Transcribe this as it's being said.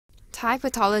Thai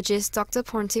pathologist Dr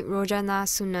Pornthip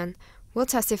Rojanasunand will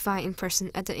testify in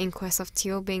person at the inquest of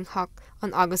Teoh Beng Hock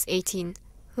on August 18.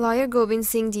 Lawyer Gobind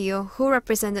Singh Dio, who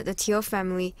represented the Teoh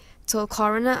family, told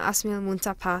Coroner Azmil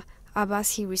Muntapha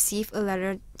Abas he received a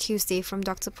letter Tuesday from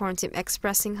Dr Pornthip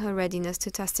expressing her readiness to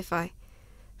testify,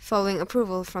 following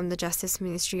approval from the Justice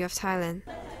Ministry of Thailand.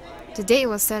 The date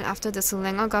was set after the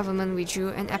Selangor government withdrew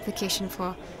an application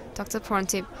for Dr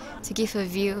Pornthip to give a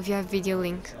view via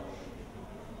videolink.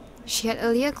 She had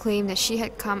earlier claimed that she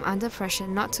had come under pressure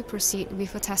not to proceed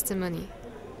with her testimony.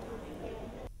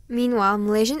 Meanwhile,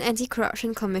 Malaysian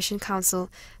Anti-Corruption Commission Counsel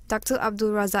Dr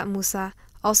Abdul Razak Musa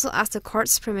also asked the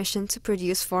court's permission to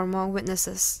produce 4 more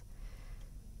witnesses.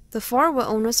 The 4 were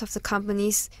owners of the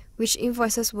companies which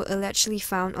invoices were allegedly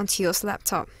found on Teoh's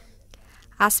laptop.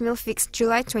 Azmil fixed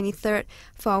July 23rd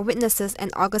for witnesses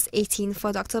and August 18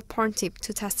 for Dr Pornthip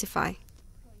to testify.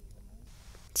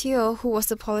 Teoh, who was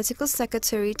the political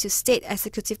secretary to State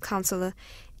Executive Councillor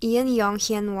Ian Yong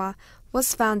Hian Wah,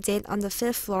 was found dead on the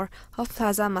 5th floor of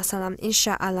Plaza Masalam in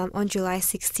Shah Alam on July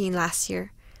 16 last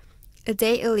year. A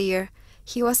day earlier,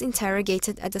 he was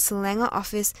interrogated at the Selangor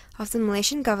office of the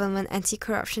Malaysian Government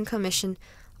Anti-Corruption Commission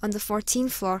on the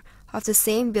 14th floor of the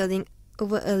same building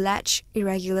over alleged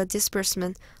irregular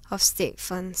disbursement of state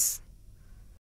funds.